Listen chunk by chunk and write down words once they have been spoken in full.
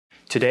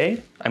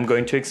Today, I'm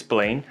going to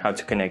explain how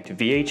to connect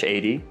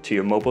VH-80 to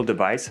your mobile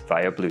device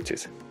via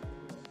Bluetooth.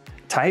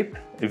 Type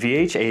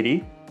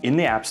VH-80 in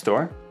the App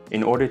Store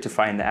in order to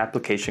find the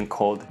application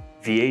called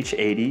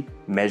VH-80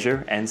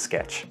 Measure and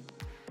Sketch.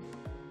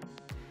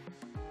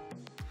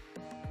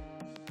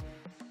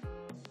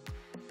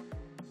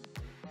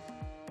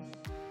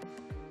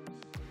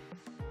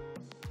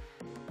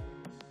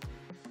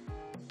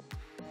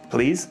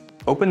 Please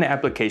open the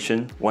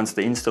application once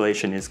the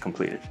installation is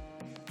completed.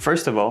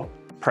 First of all,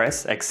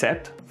 press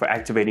Accept for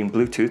activating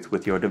Bluetooth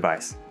with your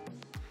device.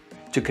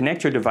 To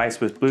connect your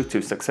device with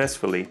Bluetooth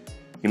successfully,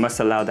 you must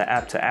allow the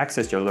app to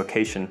access your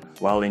location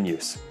while in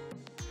use.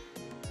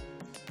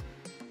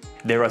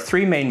 There are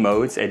three main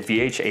modes at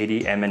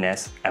VH-80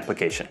 M&S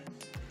application.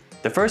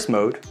 The first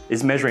mode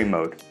is measuring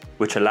mode,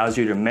 which allows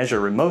you to measure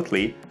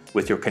remotely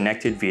with your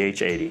connected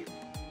VH-80.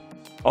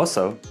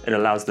 Also, it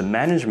allows the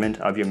management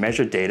of your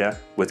measured data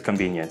with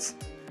convenience.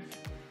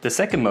 The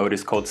second mode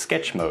is called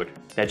sketch mode,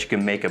 that you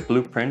can make a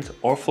blueprint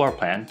or floor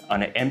plan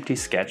on an empty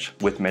sketch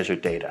with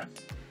measured data,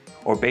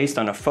 or based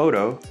on a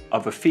photo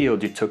of a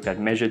field you took that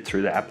measured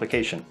through the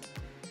application.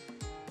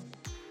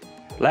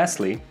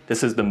 Lastly,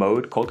 this is the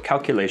mode called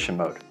calculation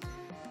mode.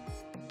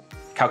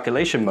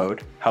 Calculation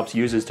mode helps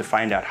users to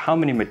find out how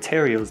many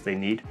materials they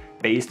need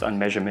based on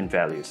measurement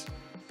values.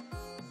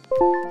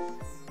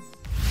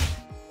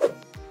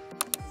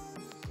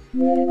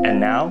 And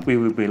now we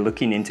will be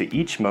looking into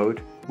each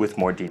mode with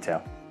more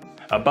detail.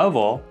 Above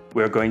all,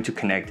 we are going to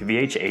connect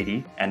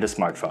VH-80 and a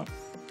smartphone.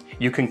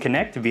 You can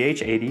connect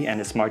VH-80 and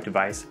a smart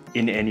device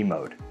in any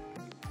mode.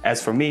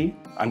 As for me,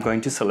 I'm going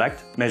to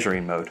select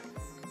measuring mode.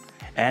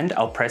 And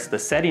I'll press the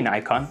setting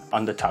icon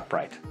on the top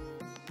right.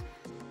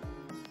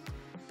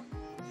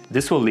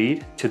 This will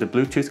lead to the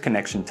Bluetooth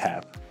connection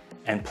tab.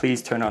 And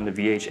please turn on the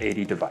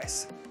VH-80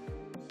 device.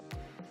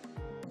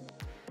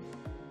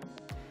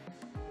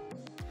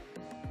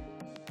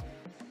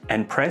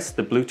 And press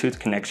the Bluetooth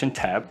connection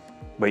tab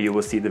where you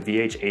will see the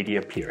VH-80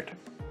 appeared.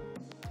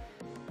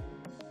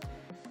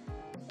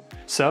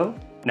 So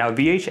now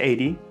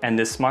VH-80 and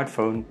this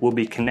smartphone will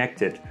be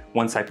connected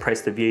once I press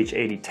the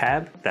VH-80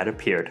 tab that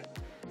appeared.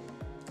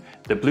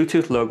 The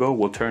Bluetooth logo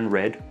will turn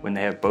red when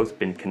they have both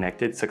been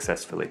connected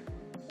successfully.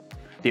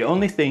 The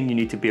only thing you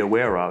need to be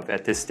aware of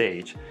at this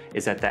stage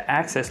is that the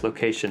access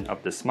location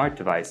of the smart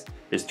device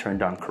is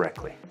turned on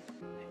correctly.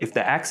 If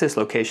the access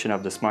location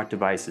of the smart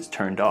device is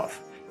turned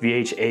off,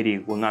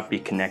 VH-80 will not be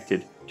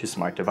connected to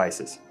smart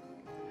devices.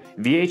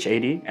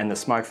 VH-80 and the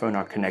smartphone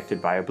are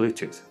connected via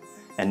Bluetooth.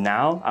 And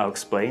now I'll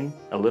explain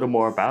a little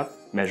more about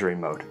measuring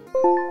mode.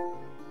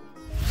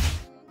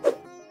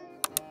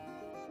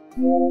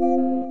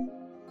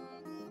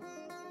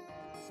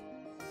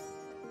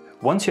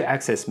 Once you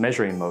access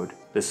measuring mode,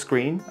 the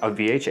screen of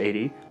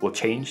VH-80 will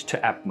change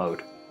to app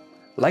mode.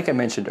 Like I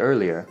mentioned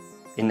earlier,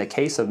 in the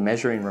case of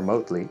measuring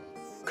remotely,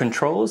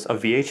 controls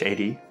of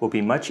VH-80 will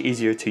be much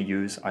easier to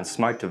use on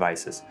smart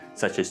devices,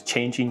 such as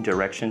changing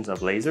directions of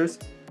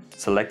lasers,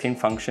 selecting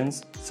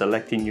functions,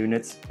 selecting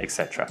units,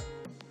 etc.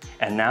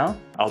 And now,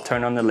 I'll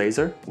turn on the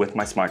laser with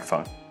my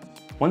smartphone.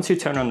 Once you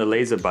turn on the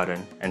laser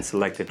button and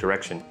select the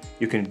direction,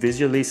 you can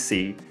visually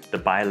see the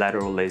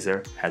bilateral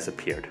laser has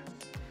appeared.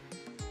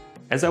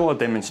 As I will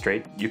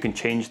demonstrate, you can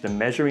change the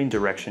measuring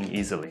direction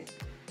easily.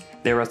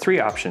 There are three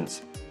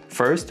options.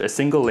 First, a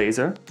single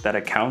laser that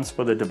accounts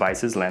for the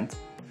device's length.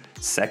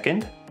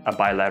 Second, a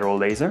bilateral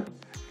laser.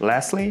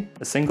 Lastly,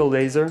 a single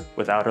laser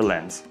without a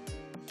lens.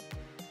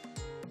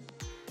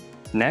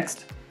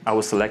 Next, I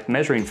will select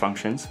measuring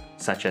functions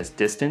such as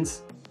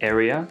distance,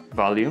 area,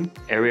 volume,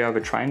 area of a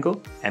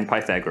triangle, and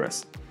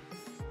Pythagoras.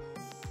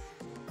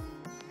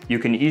 You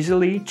can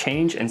easily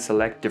change and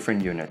select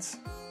different units.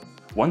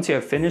 Once you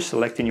have finished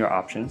selecting your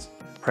options,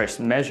 press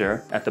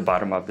Measure at the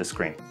bottom of the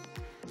screen.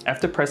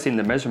 After pressing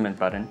the measurement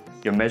button,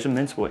 your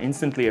measurements will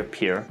instantly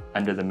appear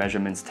under the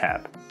Measurements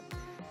tab.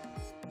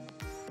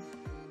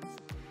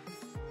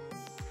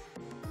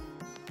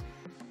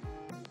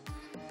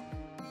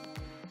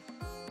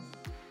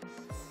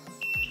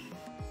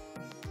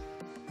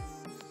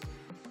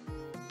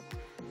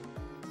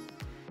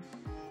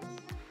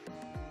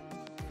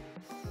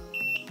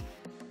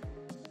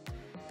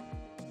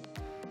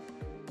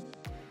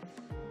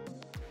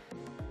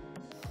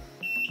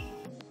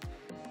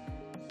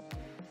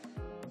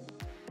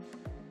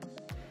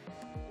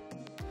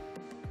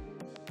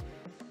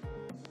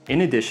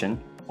 In addition,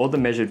 all the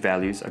measured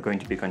values are going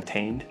to be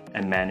contained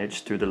and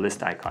managed through the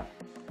list icon,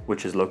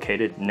 which is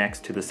located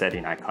next to the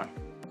setting icon.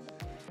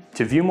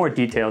 To view more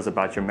details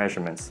about your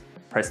measurements,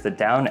 press the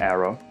down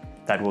arrow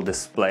that will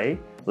display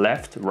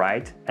left,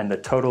 right, and the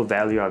total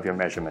value of your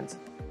measurement.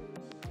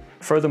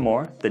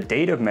 Furthermore, the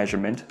date of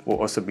measurement will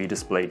also be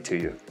displayed to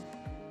you.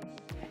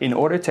 In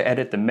order to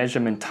edit the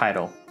measurement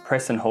title,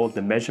 press and hold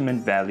the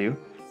measurement value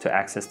to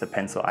access the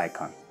pencil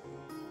icon.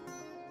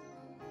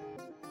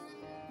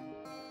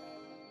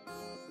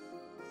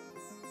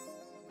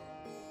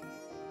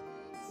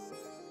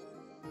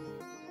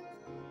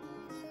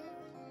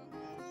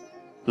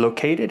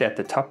 Located at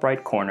the top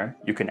right corner,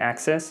 you can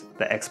access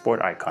the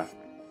export icon.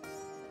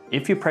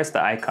 If you press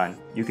the icon,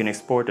 you can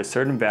export a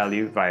certain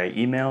value via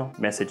email,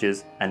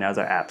 messages, and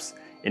other apps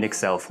in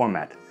Excel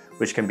format,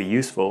 which can be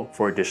useful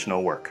for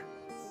additional work.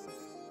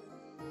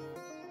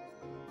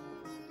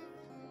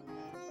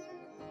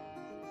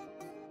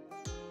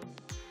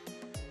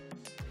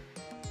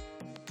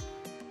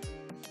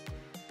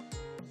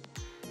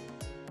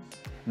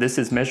 This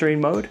is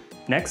measuring mode.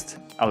 Next,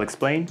 I'll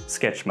explain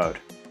sketch mode.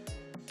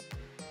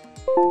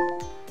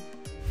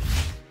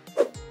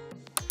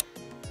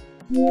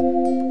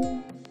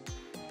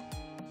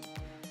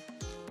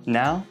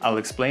 Now, I'll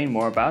explain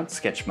more about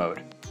sketch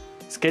mode.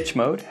 Sketch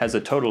mode has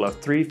a total of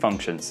 3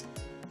 functions.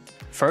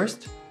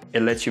 First,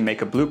 it lets you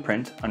make a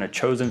blueprint on a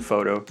chosen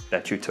photo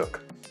that you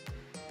took.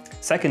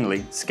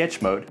 Secondly,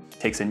 sketch mode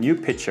takes a new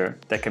picture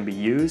that can be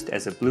used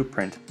as a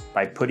blueprint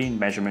by putting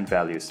measurement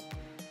values.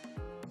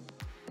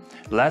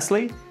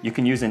 Lastly, you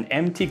can use an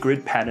empty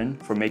grid pattern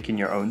for making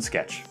your own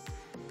sketch.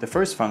 The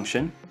first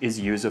function is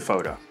use a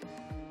photo.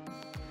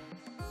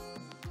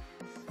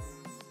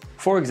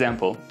 For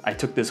example, I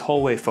took this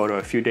hallway photo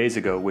a few days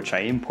ago which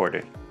I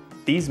imported.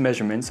 These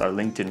measurements are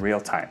linked in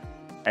real time.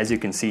 As you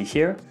can see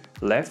here,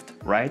 left,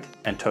 right,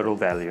 and total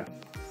value.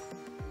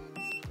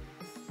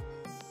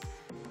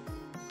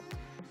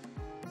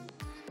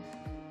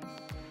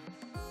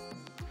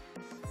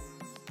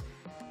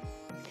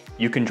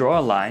 You can draw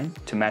a line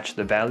to match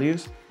the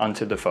values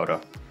onto the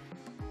photo.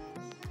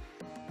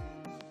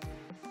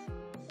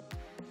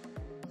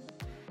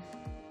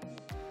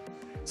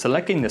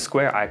 Selecting the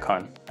square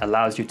icon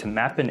allows you to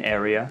map an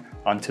area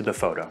onto the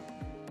photo.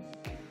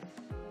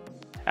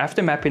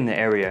 After mapping the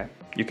area,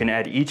 you can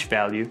add each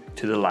value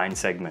to the line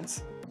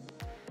segments.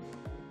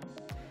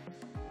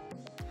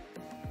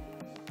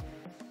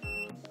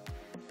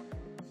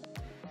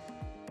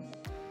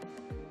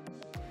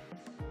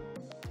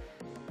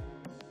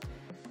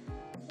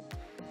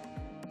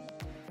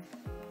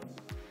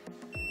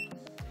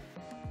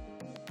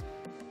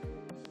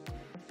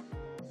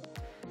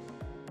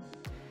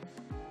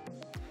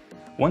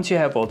 Once you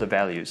have all the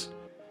values,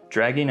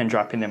 dragging and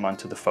dropping them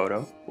onto the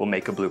photo will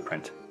make a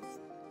blueprint.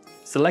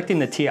 Selecting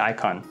the T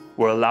icon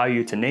will allow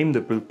you to name the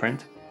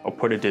blueprint or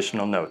put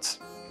additional notes.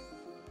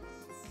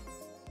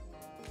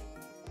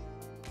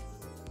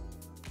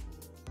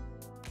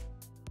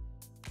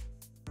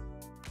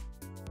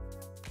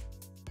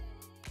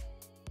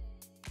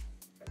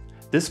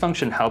 This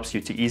function helps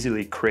you to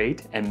easily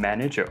create and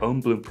manage your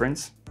own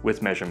blueprints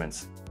with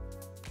measurements.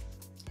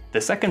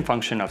 The second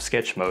function of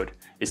sketch mode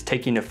is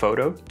taking a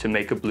photo to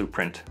make a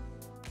blueprint.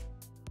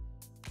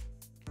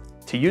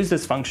 To use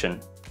this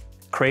function,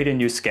 create a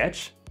new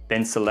sketch,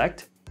 then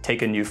select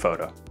Take a new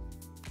photo.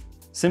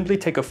 Simply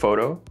take a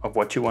photo of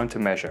what you want to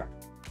measure.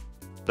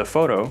 The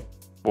photo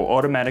will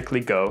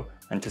automatically go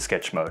into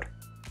sketch mode.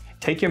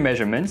 Take your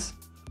measurements.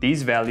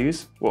 These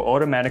values will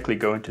automatically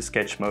go into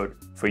sketch mode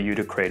for you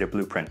to create a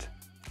blueprint.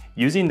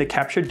 Using the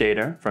captured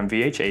data from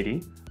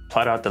VH-80,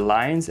 plot out the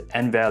lines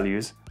and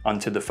values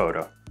onto the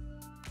photo.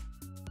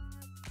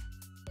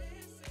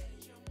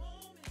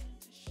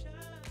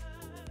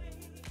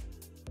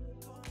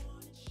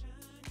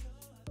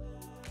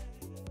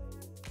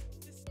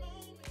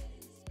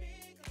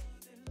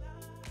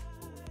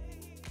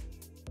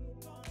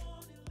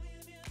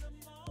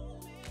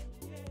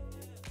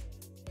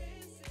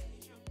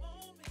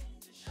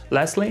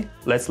 Lastly,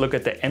 let's look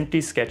at the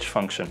empty sketch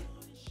function.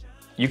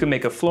 You can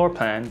make a floor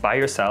plan by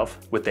yourself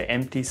with the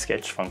empty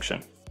sketch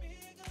function.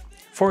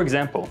 For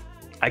example,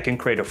 I can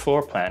create a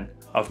floor plan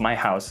of my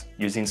house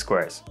using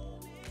squares.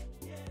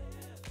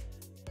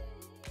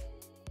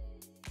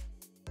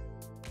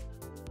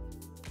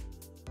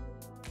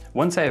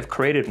 Once I have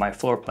created my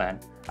floor plan,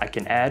 I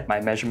can add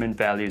my measurement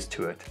values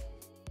to it.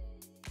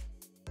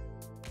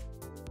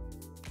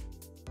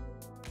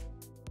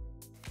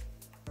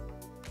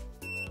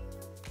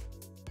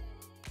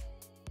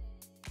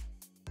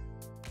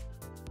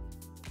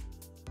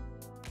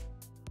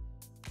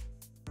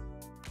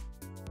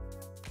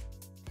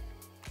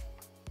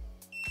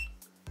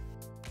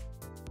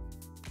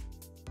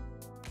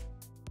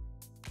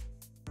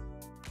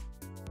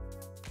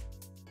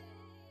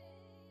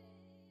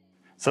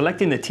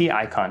 Selecting the T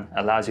icon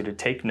allows you to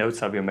take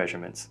notes of your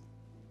measurements.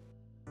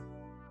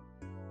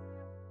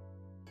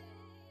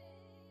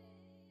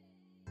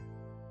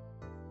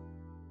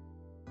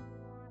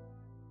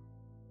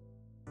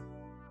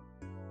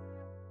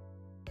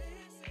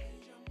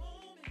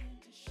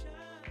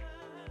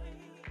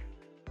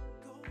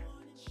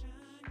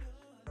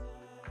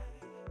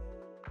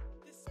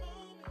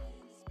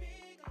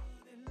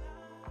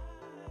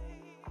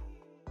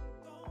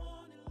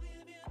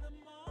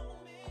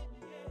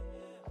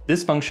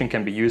 This function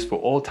can be used for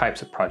all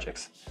types of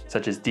projects,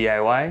 such as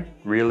DIY,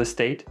 real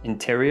estate,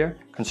 interior,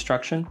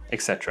 construction,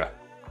 etc.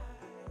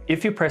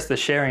 If you press the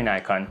sharing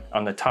icon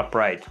on the top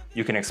right,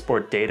 you can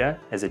export data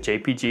as a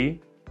JPG,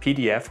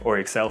 PDF, or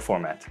Excel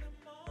format.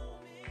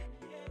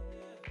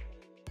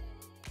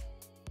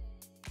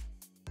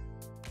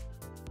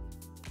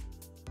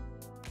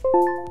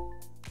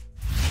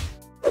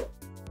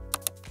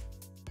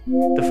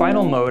 The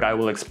final mode I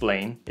will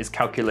explain is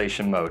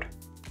calculation mode.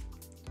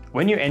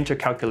 When you enter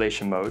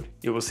calculation mode,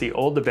 you will see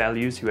all the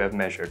values you have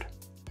measured.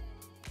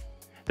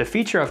 The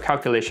feature of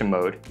calculation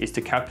mode is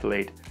to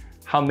calculate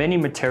how many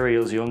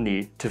materials you'll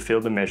need to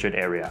fill the measured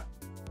area.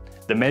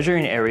 The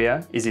measuring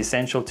area is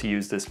essential to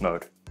use this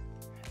mode.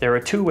 There are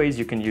two ways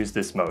you can use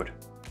this mode.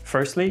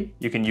 Firstly,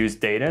 you can use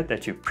data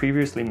that you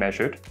previously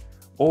measured,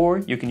 or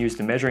you can use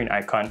the measuring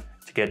icon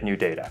to get new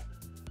data.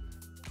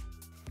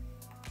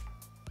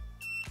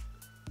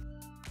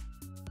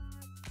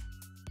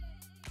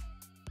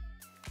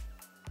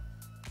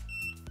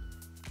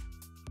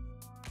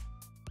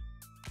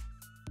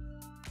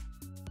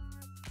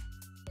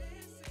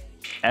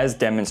 As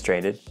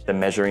demonstrated, the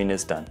measuring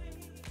is done.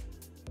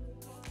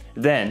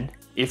 Then,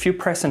 if you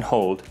press and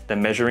hold the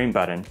measuring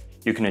button,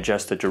 you can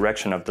adjust the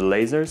direction of the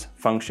lasers,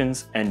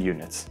 functions, and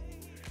units.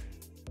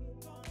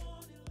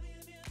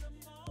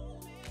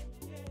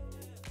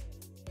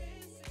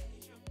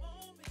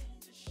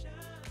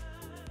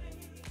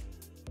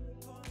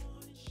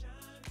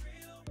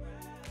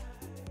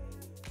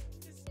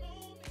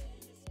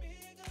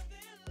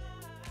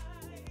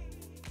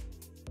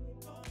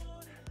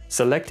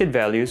 Selected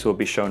values will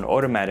be shown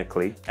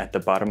automatically at the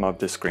bottom of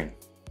the screen.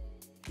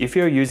 If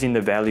you're using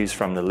the values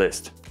from the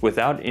list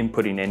without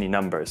inputting any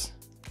numbers,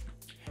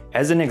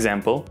 as an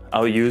example,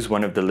 I'll use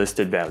one of the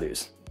listed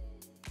values.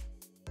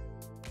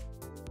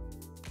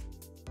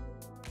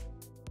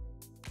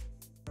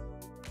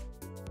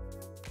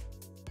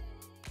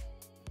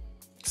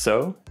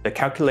 So, the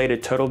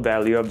calculated total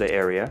value of the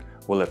area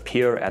will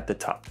appear at the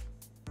top.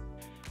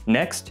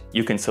 Next,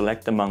 you can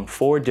select among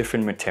 4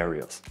 different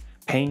materials: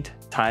 paint,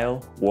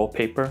 tile,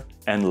 wallpaper,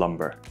 and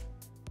lumber.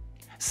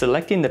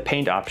 Selecting the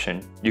paint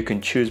option, you can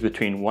choose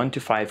between 1 to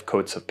 5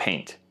 coats of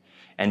paint,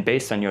 and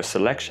based on your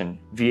selection,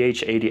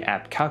 VH-80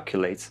 app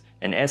calculates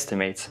and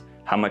estimates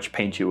how much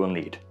paint you will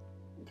need.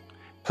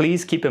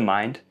 Please keep in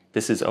mind,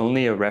 this is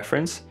only a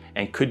reference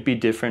and could be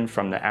different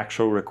from the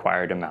actual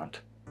required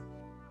amount.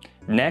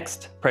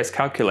 Next, press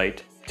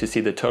Calculate to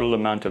see the total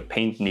amount of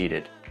paint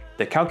needed.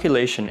 The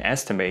calculation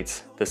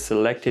estimates the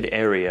selected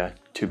area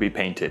to be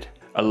painted,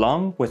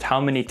 along with how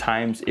many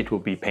times it will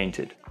be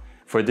painted.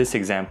 For this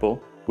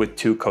example, with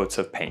 2 coats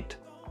of paint.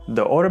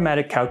 The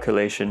automatic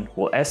calculation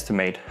will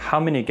estimate how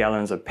many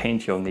gallons of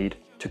paint you'll need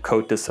to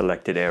coat the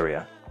selected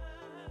area.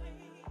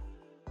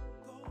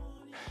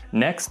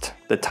 Next,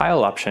 the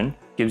tile option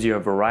gives you a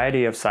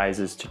variety of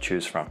sizes to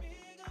choose from.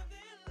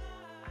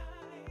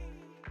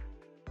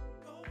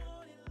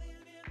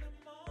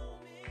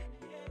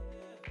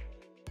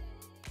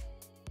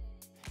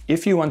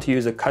 If you want to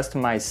use a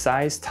customized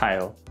size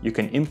tile, you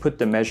can input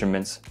the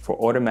measurements for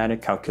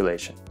automatic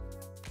calculation.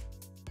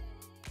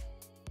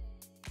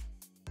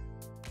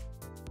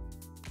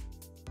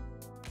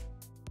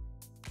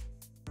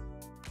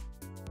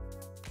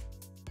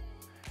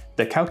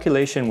 The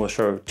calculation will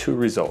show 2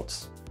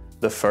 results.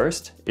 The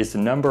first is the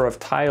number of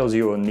tiles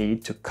you will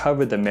need to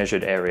cover the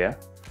measured area,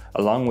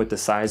 along with the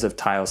size of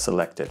tiles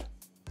selected.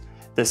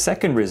 The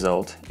second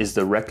result is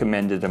the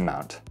recommended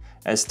amount,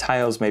 as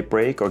tiles may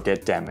break or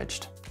get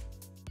damaged.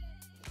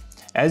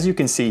 As you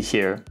can see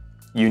here,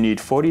 you need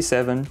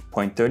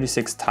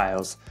 47.36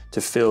 tiles to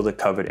fill the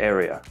covered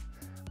area,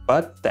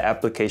 but the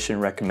application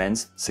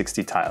recommends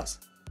 60 tiles.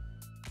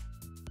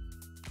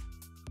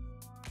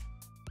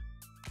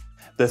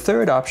 The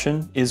third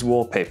option is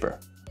wallpaper,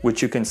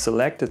 which you can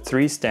select the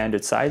 3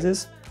 standard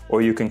sizes,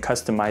 or you can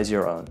customize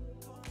your own.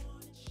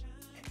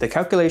 The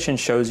calculation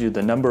shows you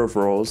the number of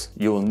rolls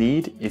you will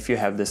need if you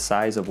have this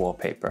size of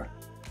wallpaper.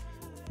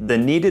 The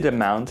needed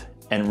amount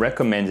and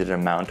recommended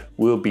amount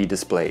will be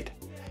displayed.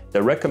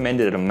 The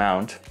recommended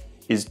amount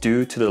is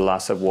due to the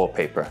loss of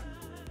wallpaper.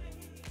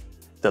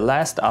 The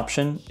last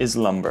option is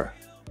lumber.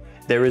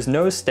 There is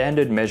no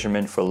standard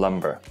measurement for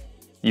lumber.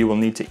 You will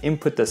need to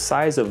input the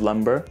size of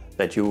lumber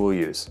that you will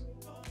use.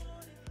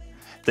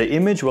 The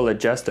image will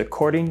adjust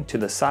according to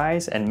the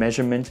size and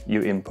measurement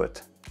you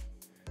input.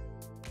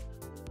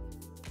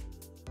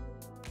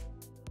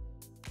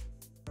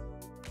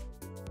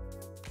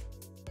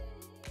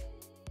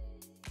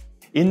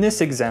 In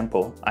this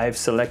example, I have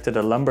selected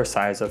a lumber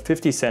size of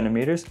 50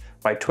 centimeters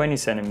by 20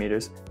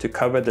 centimeters to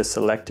cover the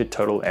selected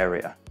total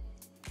area.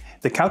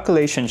 The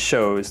calculation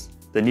shows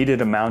the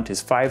needed amount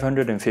is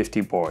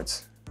 550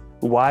 boards,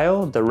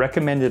 while the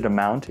recommended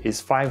amount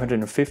is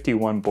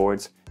 551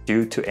 boards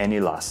due to any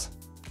loss.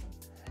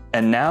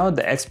 And now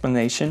the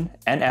explanation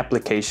and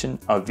application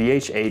of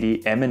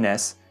VH-80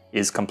 M&S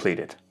is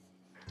completed.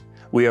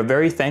 We are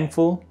very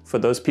thankful for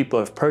those people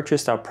who have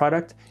purchased our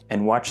product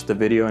and watched the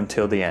video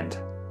until the end.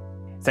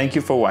 Thank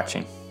you for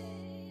watching.